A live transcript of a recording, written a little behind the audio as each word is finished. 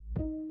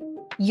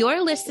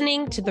You're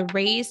listening to the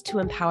Raised to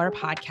Empower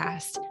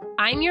podcast.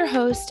 I'm your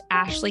host,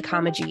 Ashley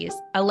Comagese,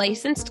 a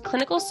licensed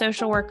clinical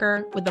social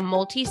worker with a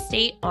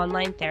multi-state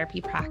online therapy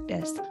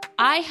practice.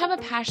 I have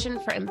a passion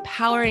for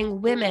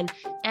empowering women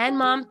and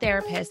mom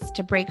therapists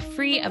to break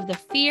free of the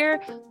fear,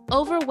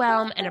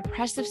 overwhelm, and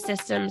oppressive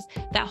systems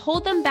that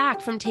hold them back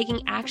from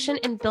taking action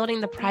and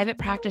building the private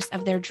practice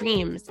of their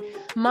dreams.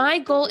 My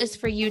goal is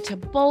for you to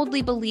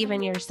boldly believe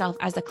in yourself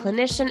as a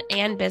clinician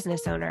and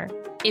business owner.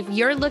 If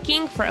you're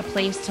looking for a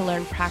place to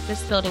learn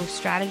practice building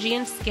strategy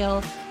and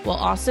skill while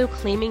also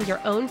claiming your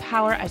own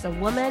power as a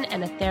woman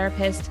and a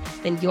therapist,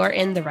 then you're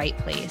in the right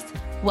place.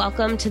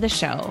 Welcome to the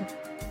show.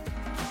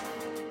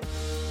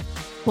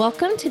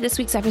 Welcome to this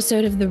week's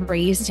episode of the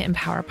Raised to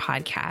Empower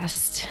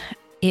podcast.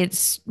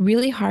 It's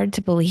really hard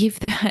to believe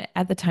that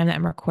at the time that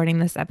I'm recording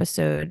this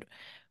episode,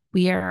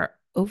 we are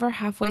over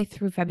halfway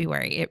through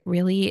February. It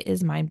really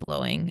is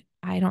mind-blowing.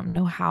 I don't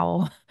know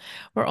how.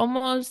 We're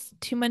almost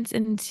 2 months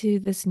into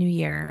this new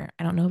year.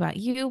 I don't know about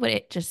you, but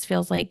it just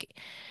feels like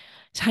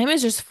time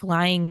is just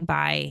flying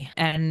by,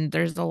 and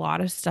there's a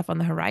lot of stuff on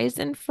the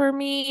horizon for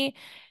me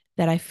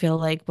that I feel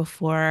like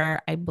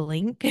before I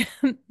blink,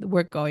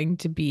 we're going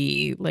to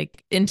be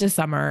like into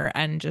summer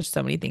and just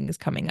so many things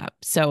coming up.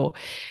 So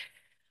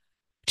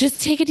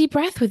just take a deep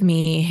breath with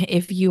me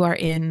if you are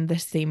in the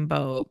same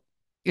boat.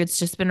 It's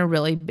just been a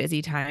really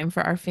busy time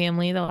for our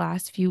family the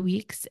last few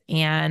weeks,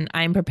 and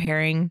I'm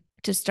preparing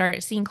to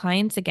start seeing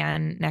clients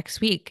again next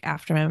week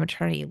after my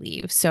maternity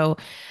leave. So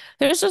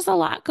there's just a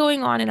lot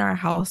going on in our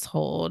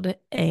household,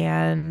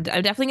 and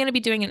I'm definitely going to be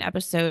doing an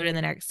episode in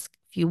the next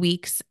few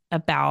weeks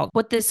about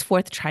what this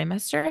fourth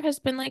trimester has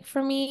been like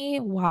for me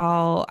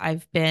while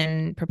I've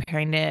been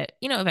preparing to,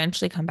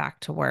 eventually come back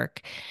to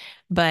work.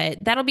 But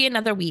that'll be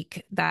another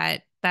week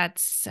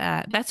that's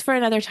for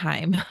another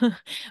time.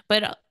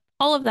 But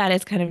all of that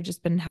has kind of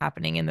just been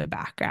happening in the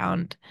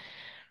background.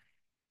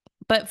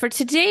 But for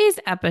today's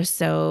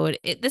episode,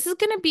 this is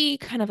going to be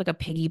kind of like a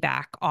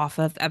piggyback off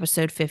of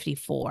episode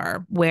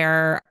 54,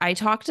 where I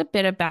talked a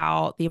bit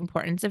about the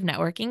importance of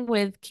networking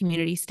with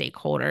community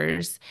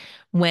stakeholders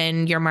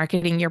when you're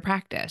marketing your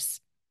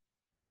practice.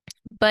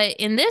 But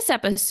in this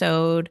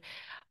episode,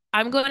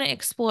 I'm going to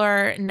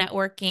explore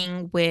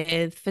networking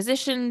with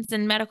physicians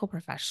and medical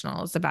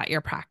professionals about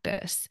your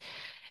practice.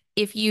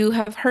 If you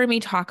have heard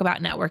me talk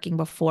about networking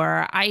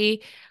before, I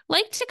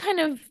like to kind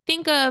of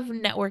think of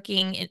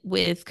networking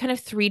with kind of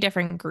three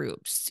different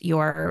groups: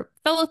 your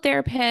fellow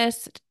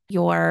therapist,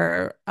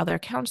 your other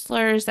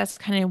counselors, that's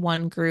kind of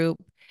one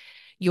group,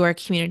 your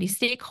community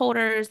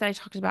stakeholders that I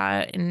talked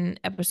about in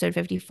episode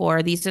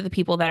 54. These are the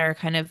people that are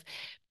kind of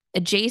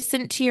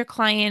adjacent to your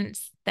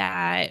clients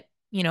that,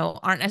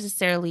 aren't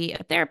necessarily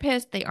a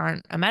therapist, they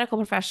aren't a medical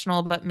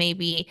professional, but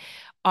maybe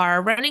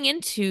are running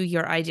into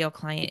your ideal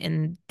client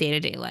in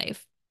day-to-day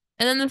life.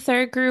 And then the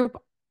third group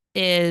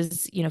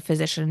is,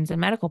 physicians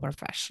and medical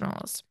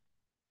professionals.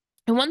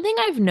 And one thing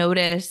I've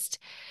noticed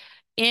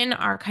in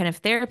our kind of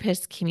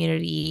therapist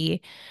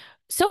community,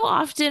 so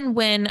often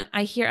when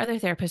I hear other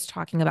therapists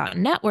talking about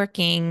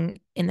networking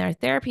in their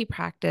therapy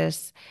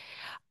practice,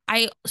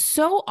 I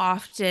so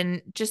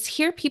often just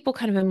hear people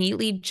kind of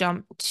immediately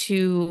jump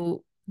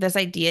to this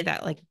idea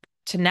that like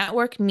to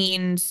network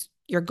means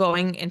you're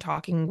going and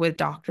talking with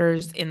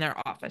doctors in their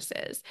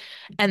offices,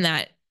 and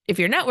that if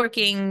you're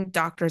networking,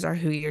 doctors are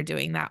who you're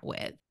doing that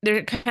with.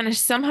 There kind of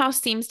somehow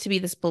seems to be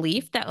this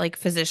belief that like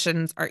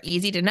physicians are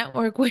easy to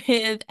network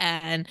with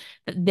and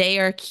that they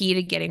are key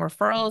to getting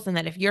referrals, and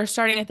that if you're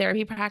starting a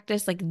therapy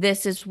practice, like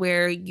this is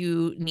where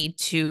you need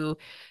to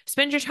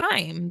spend your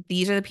time.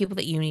 These are the people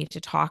that you need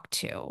to talk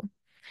to.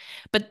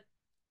 But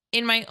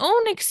in my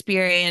own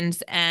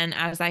experience, and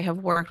as I have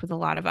worked with a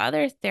lot of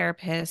other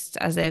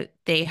therapists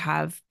they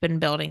have been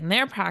building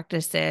their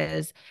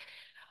practices,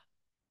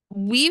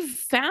 we've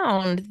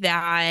found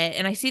that,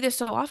 and I see this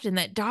so often,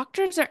 that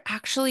doctors are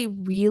actually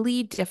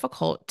really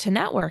difficult to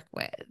network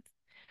with.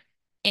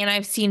 And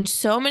I've seen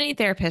so many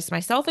therapists,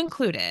 myself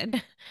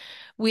included,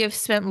 we have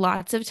spent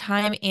lots of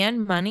time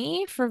and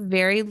money for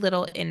very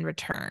little in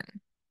return.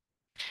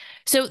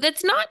 So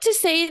that's not to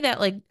say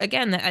that, like,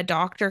 again, that a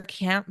doctor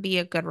can't be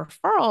a good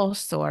referral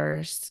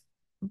source,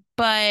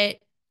 but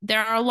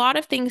there are a lot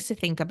of things to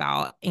think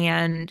about.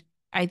 And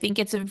I think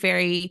it's a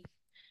very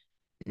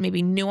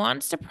maybe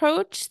nuanced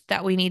approach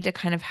that we need to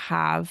kind of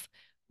have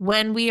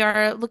when we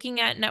are looking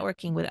at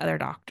networking with other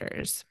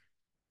doctors.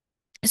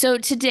 So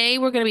today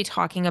we're going to be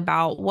talking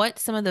about what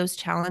some of those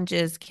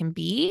challenges can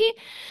be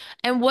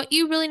and what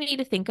you really need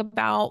to think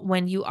about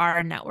when you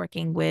are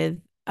networking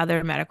with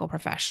other medical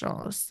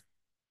professionals.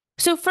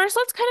 So first,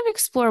 let's kind of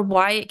explore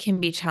why it can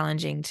be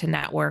challenging to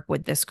network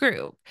with this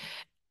group.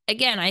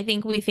 Again, I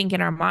think we think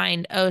in our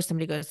mind, oh,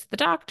 somebody goes to the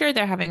doctor,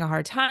 they're having a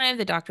hard time.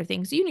 The doctor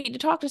thinks you need to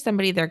talk to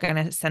somebody, they're going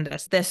to send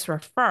us this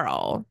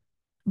referral.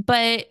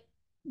 But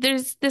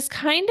there's this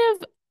kind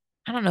of,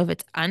 I don't know if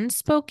it's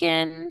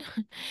unspoken,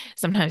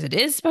 sometimes it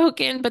is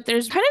spoken, but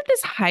there's kind of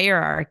this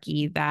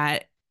hierarchy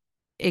that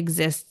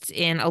exists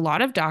in a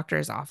lot of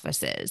doctors'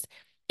 offices.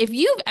 If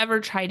you've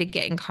ever tried to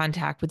get in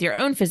contact with your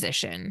own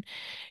physician,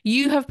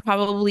 you have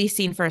probably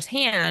seen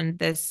firsthand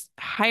this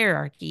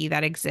hierarchy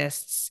that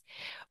exists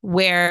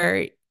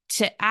where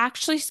to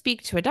actually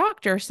speak to a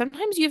doctor,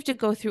 sometimes you have to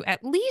go through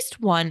at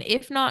least one,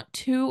 if not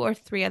two or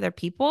three other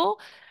people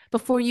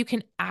before you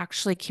can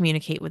actually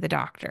communicate with a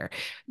doctor.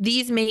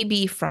 These may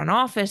be front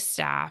office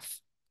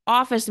staff,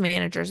 office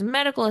managers,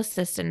 medical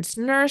assistants,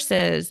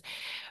 nurses,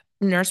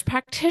 nurse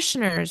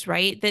practitioners,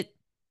 right? That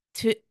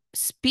to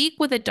speak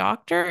with a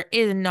doctor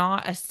is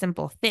not a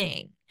simple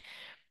thing.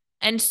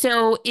 And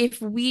so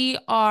if we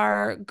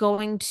are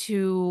going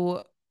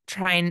to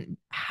try and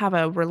have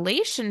a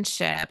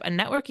relationship, a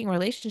networking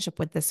relationship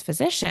with this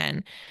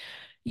physician,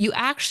 you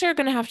actually are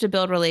going to have to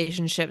build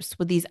relationships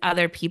with these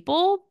other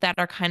people that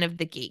are kind of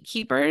the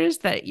gatekeepers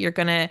that you're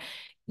going to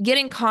get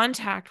in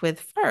contact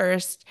with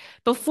first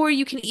before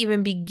you can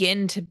even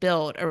begin to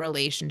build a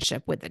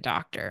relationship with the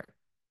doctor.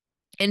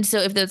 And so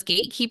if those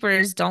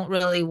gatekeepers don't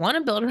really want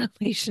to build a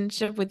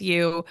relationship with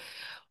you,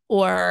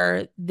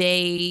 or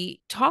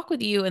they talk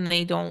with you and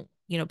they don't,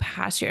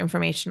 pass your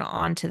information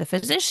on to the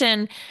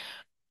physician,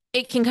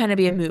 it can kind of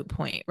be a moot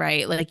point,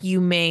 right? Like you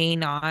may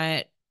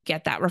not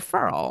get that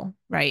referral,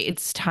 right?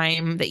 It's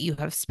time that you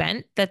have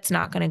spent that's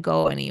not going to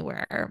go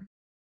anywhere.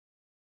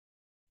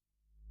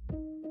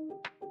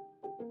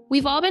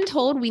 We've all been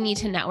told we need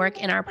to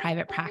network in our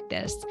private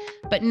practice,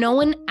 but no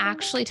one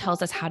actually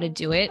tells us how to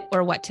do it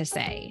or what to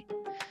say.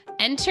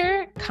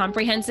 Enter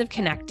Comprehensive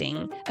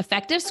Connecting,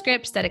 effective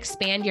scripts that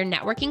expand your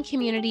networking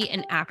community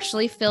and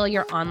actually fill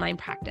your online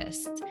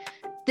practice.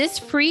 This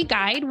free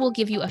guide will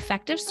give you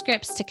effective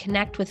scripts to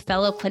connect with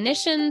fellow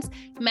clinicians,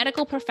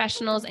 medical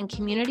professionals, and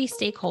community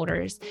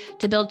stakeholders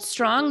to build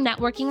strong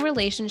networking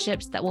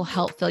relationships that will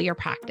help fill your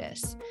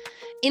practice.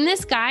 In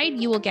this guide,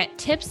 you will get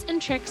tips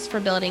and tricks for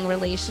building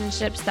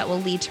relationships that will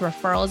lead to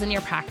referrals in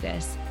your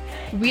practice,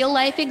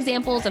 real-life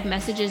examples of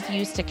messages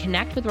used to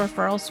connect with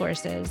referral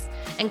sources,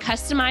 and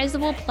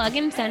customizable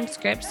plug-and-send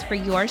scripts for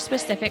your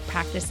specific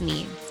practice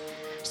needs.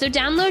 So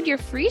download your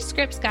free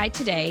scripts guide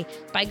today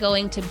by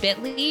going to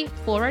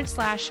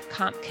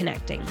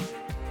bit.ly/compconnecting.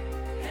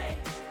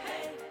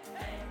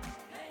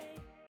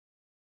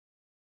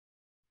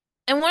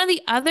 And one of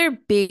the other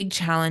big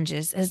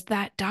challenges is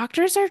that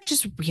doctors are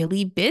just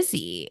really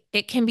busy.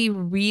 It can be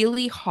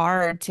really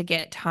hard to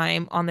get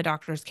time on the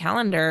doctor's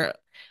calendar.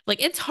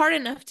 Like it's hard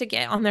enough to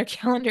get on their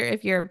calendar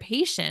if you're a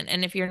patient.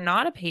 And if you're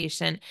not a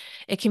patient,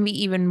 it can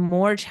be even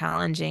more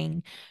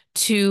challenging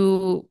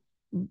to,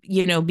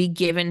 be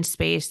given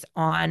space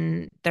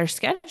on their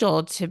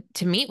schedule to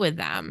meet with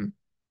them.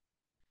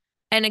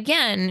 And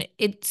again,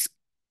 it's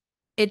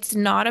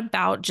not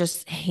about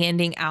just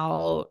handing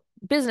out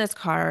business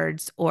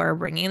cards or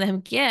bringing them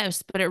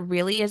gifts, but it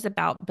really is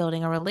about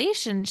building a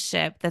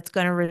relationship that's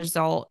going to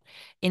result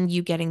in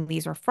you getting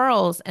these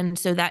referrals. And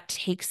so that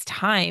takes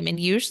time and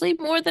usually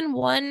more than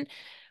one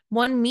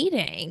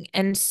meeting.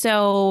 And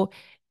so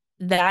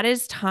that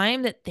is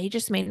time that they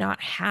just may not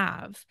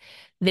have.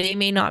 They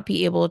may not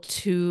be able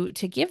to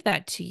give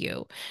that to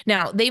you.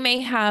 Now, they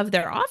may have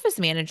their office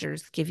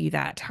managers give you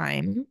that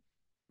time,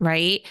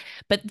 right?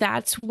 But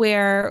that's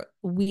where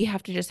we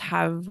have to just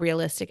have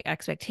realistic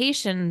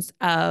expectations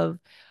of,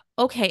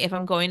 okay, if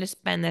I'm going to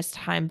spend this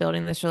time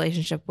building this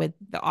relationship with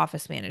the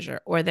office manager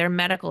or their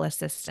medical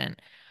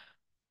assistant,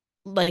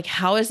 like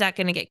how is that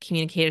going to get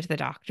communicated to the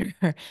doctor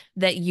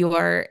that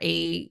you're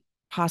a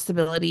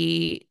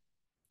possibility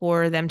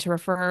for them to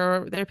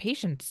refer their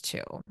patients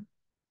to?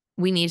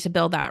 We need to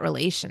build that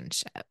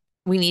relationship.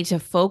 We need to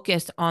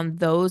focus on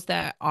those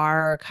that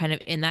are kind of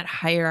in that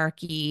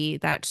hierarchy,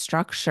 that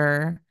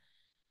structure,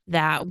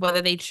 that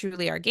whether they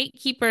truly are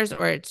gatekeepers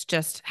or it's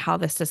just how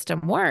the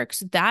system works,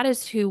 that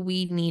is who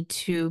we need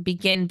to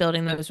begin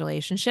building those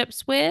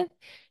relationships with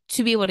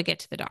to be able to get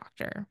to the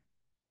doctor,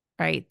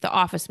 right? The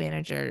office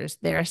managers,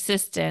 their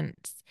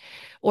assistants,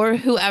 or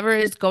whoever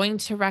is going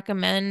to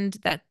recommend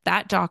that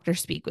that doctor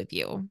speak with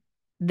you.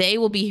 They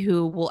will be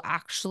who will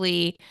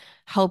actually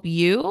help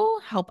you,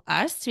 help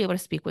us to be able to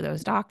speak with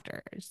those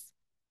doctors.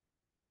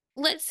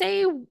 Let's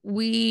say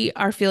we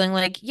are feeling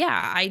like,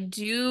 yeah, I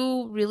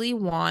do really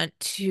want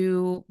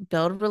to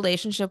build a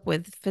relationship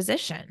with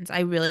physicians.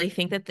 I really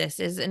think that this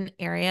is an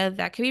area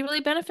that could be really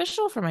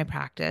beneficial for my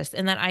practice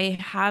and that I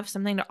have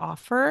something to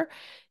offer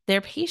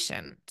their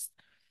patients.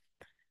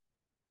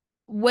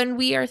 When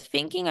we are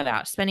thinking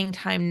about spending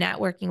time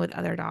networking with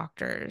other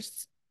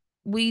doctors,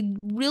 we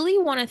really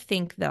want to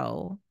think,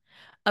 though,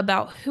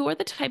 about who are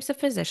the types of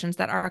physicians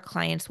that our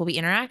clients will be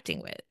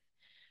interacting with.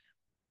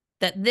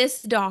 That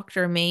this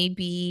doctor may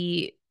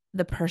be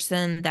the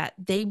person that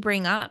they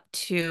bring up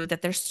to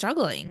that they're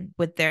struggling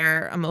with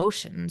their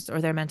emotions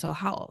or their mental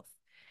health.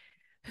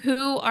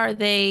 Who are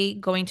they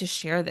going to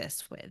share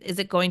this with? Is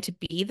it going to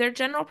be their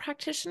general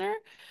practitioner,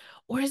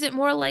 or is it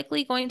more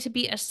likely going to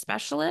be a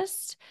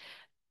specialist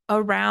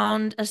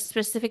around a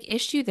specific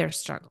issue they're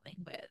struggling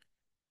with?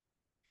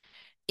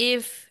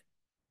 If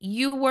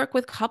you work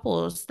with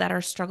couples that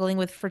are struggling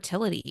with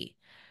fertility,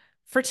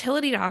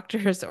 fertility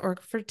doctors or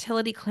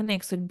fertility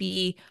clinics would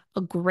be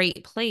a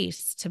great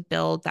place to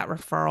build that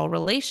referral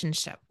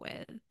relationship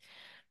with.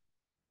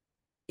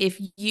 If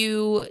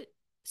you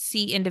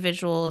see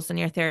individuals in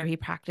your therapy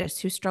practice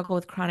who struggle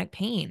with chronic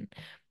pain,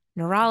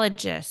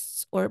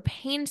 neurologists or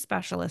pain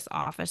specialist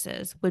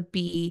offices would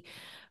be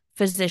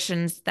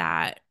physicians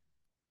that,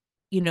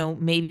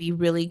 may be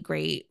really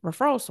great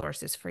referral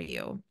sources for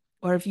you.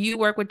 Or if you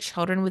work with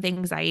children with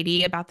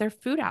anxiety about their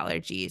food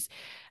allergies,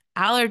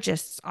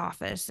 allergists'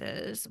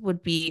 offices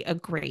would be a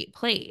great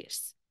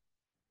place.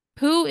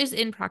 Who is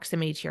in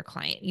proximity to your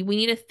client? We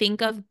need to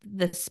think of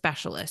the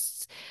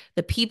specialists,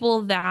 the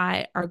people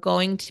that are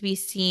going to be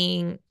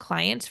seeing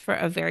clients for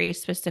a very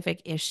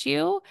specific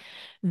issue,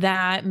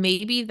 that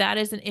maybe that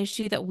is an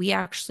issue that we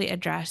actually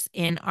address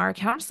in our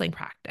counseling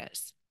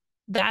practice.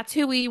 That's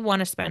who we want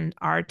to spend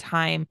our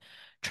time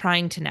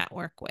trying to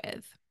network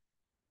with.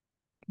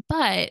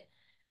 But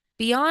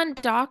beyond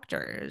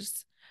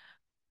doctors,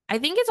 I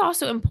think it's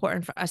also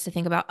important for us to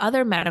think about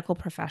other medical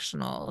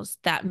professionals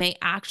that may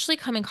actually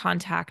come in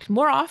contact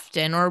more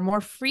often or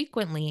more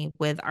frequently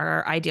with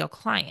our ideal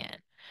client.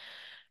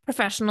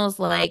 Professionals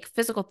like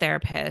physical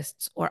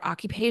therapists or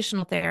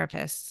occupational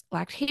therapists,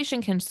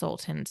 lactation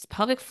consultants,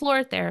 pelvic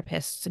floor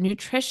therapists,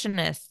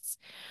 nutritionists,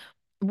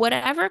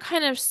 whatever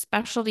kind of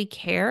specialty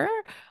care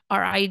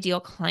our ideal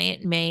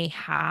client may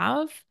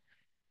have.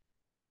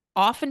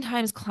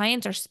 Oftentimes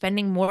clients are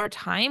spending more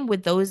time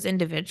with those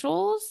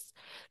individuals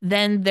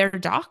than their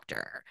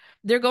doctor.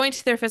 They're going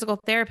to their physical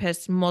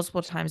therapist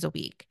multiple times a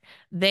week.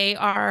 They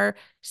are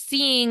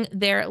seeing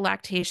their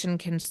lactation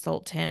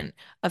consultant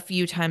a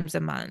few times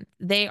a month.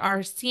 They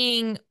are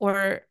seeing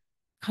or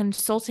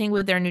consulting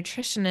with their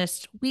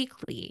nutritionist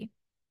weekly,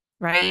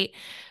 right?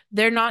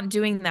 They're not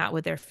doing that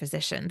with their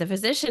physician. The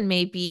physician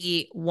may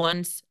be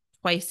once,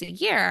 twice a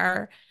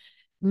year,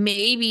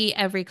 maybe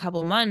every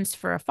couple months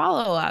for a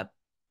follow-up,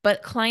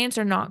 but clients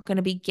are not going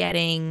to be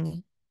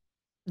getting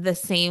the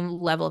same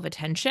level of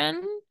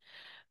attention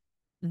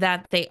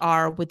that they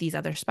are with these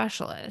other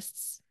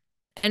specialists.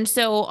 And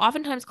so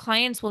oftentimes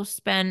clients will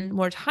spend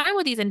more time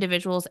with these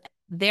individuals,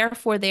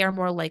 therefore they are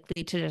more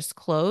likely to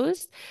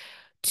disclose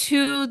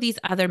to these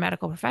other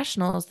medical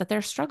professionals that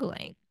they're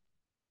struggling.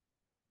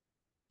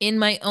 In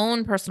my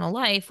own personal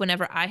life,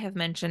 whenever I have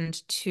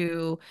mentioned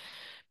to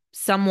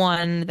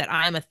someone that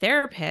I'm a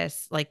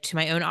therapist, like to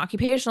my own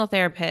occupational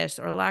therapist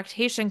or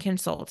lactation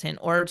consultant,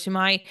 or to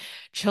my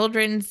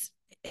children's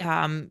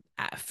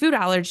food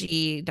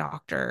allergy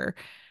doctor,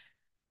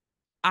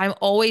 I'm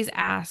always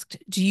asked,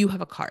 do you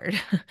have a card?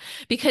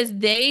 Because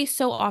they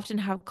so often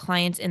have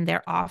clients in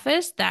their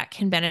office that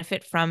can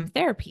benefit from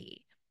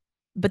therapy,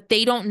 but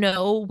they don't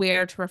know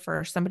where to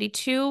refer somebody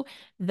to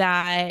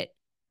that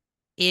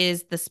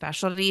is the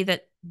specialty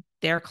that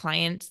their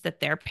clients,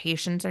 that their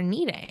patients are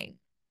needing.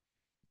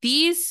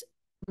 These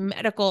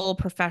medical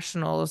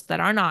professionals that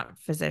are not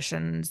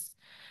physicians,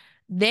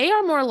 they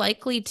are more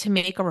likely to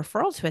make a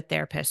referral to a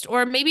therapist,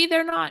 or maybe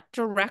they're not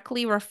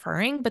directly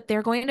referring, but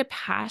they're going to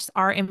pass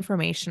our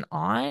information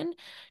on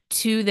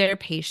to their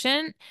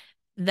patient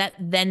that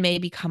then may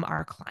become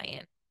our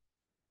client.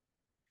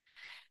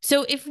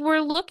 So, if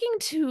we're looking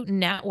to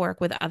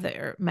network with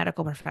other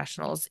medical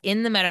professionals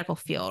in the medical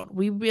field,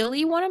 we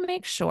really want to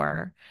make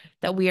sure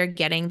that we are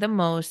getting the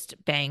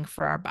most bang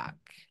for our buck,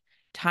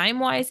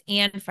 time-wise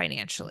and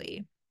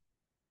financially.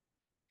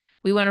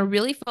 We want to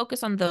really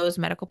focus on those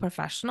medical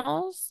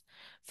professionals,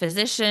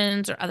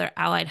 physicians, or other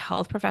allied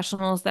health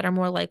professionals that are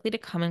more likely to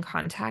come in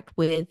contact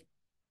with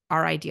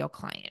our ideal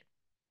client.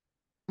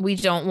 We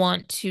don't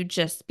want to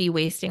just be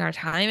wasting our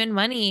time and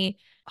money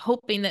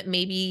hoping that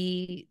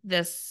maybe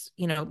this,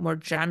 more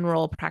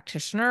general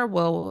practitioner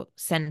will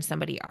send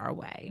somebody our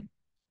way.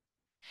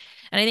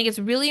 And I think it's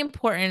really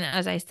important,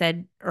 as I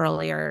said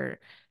earlier,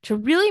 to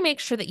really make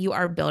sure that you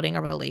are building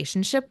a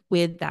relationship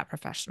with that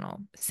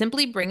professional.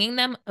 Simply bringing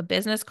them a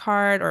business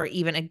card or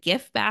even a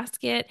gift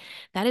basket,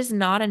 that is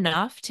not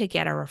enough to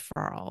get a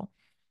referral.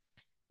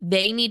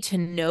 They need to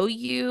know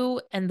you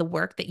and the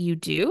work that you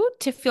do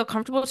to feel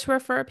comfortable to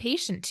refer a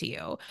patient to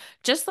you.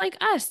 Just like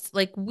us,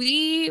 like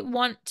we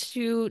want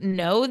to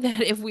know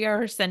that if we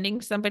are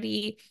sending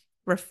somebody,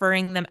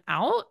 referring them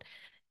out,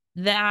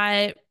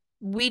 that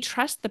we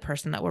trust the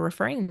person that we're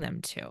referring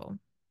them to.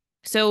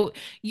 So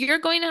you're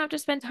going to have to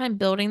spend time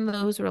building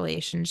those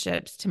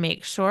relationships to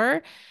make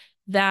sure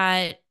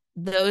that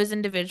those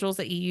individuals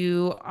that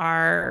you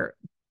are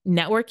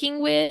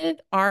networking with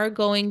are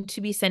going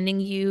to be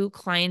sending you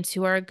clients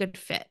who are a good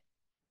fit,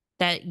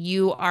 that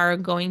you are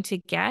going to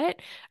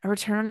get a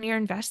return on your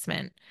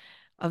investment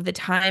of the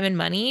time and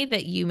money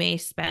that you may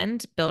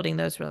spend building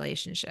those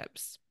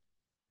relationships.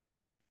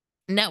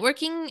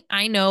 Networking,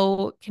 I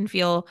know, can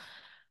feel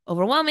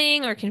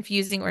overwhelming or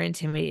confusing or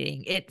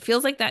intimidating. It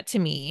feels like that to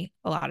me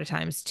a lot of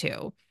times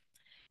too.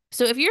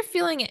 So if you're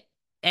feeling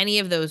any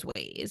of those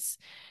ways,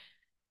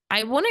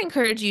 I want to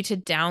encourage you to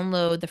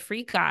download the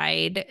free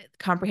guide,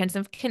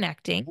 Comprehensive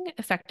Connecting,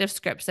 Effective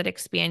Scripts that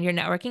Expand Your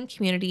Networking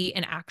Community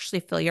and Actually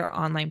Fill Your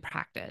Online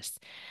Practice.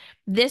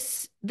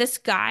 This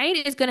guide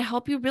is going to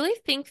help you really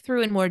think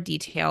through in more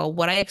detail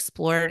what I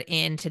explored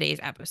in today's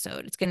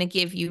episode. It's going to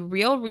give you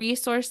real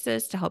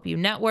resources to help you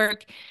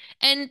network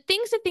and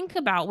things to think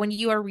about when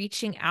you are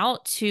reaching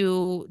out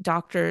to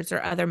doctors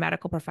or other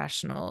medical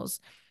professionals.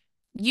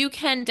 You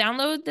can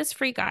download this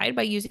free guide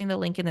by using the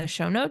link in the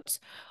show notes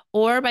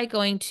or by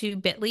going to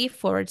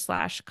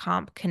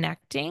bit.ly/comp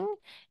connecting,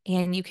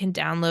 and you can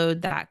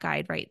download that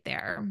guide right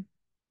there.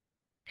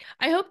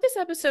 I hope this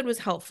episode was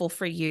helpful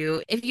for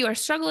you. If you are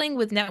struggling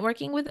with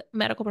networking with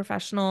medical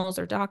professionals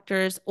or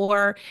doctors,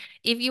 or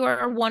if you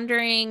are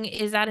wondering,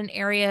 is that an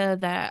area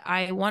that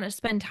I want to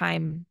spend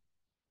time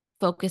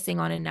focusing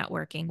on and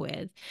networking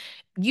with?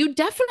 You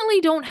definitely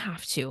don't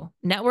have to.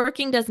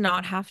 Networking does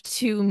not have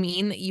to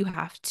mean that you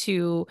have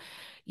to,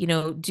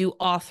 do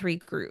all three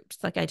groups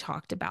like I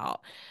talked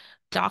about.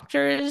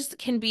 Doctors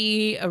can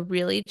be a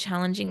really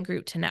challenging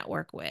group to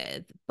network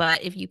with,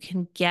 but if you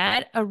can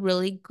get a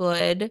really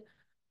good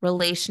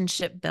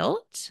relationship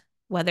built,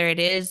 whether it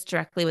is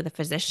directly with a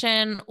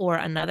physician or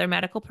another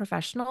medical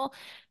professional,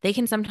 they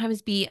can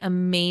sometimes be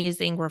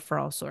amazing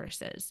referral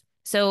sources.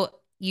 So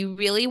you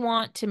really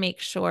want to make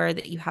sure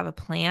that you have a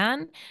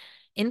plan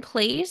in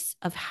place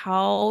of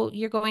how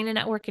you're going to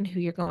network and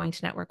who you're going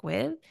to network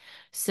with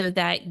so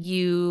that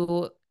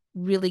you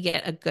really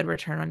get a good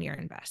return on your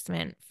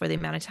investment for the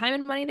amount of time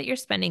and money that you're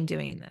spending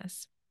doing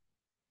this.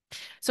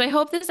 So I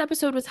hope this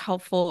episode was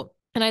helpful,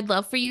 and I'd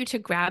love for you to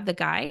grab the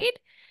guide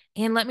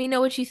and let me know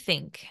what you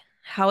think.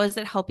 How is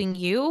it helping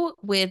you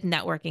with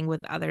networking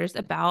with others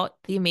about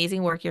the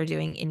amazing work you're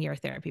doing in your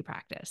therapy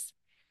practice?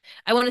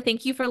 I want to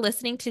thank you for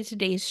listening to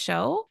today's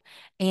show,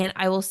 and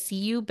I will see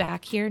you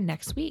back here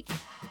next week.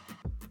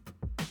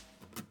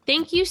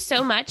 Thank you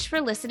so much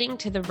for listening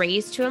to the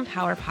Raised to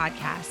Empower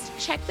podcast.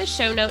 Check the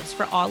show notes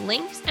for all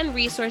links and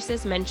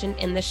resources mentioned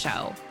in the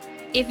show.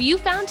 If you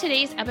found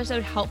today's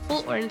episode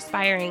helpful or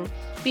inspiring,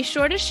 be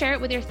sure to share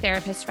it with your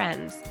therapist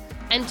friends.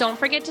 And don't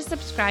forget to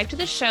subscribe to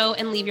the show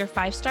and leave your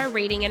 5-star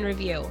rating and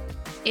review.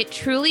 It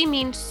truly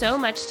means so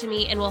much to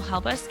me and will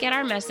help us get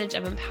our message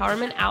of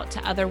empowerment out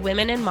to other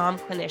women and mom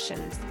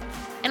clinicians.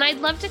 And I'd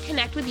love to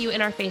connect with you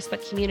in our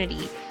Facebook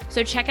community.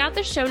 So check out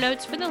the show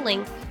notes for the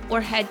link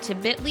or head to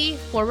bit.ly/raised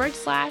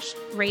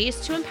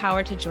to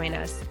empower to join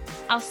us.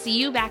 I'll see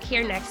you back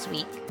here next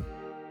week.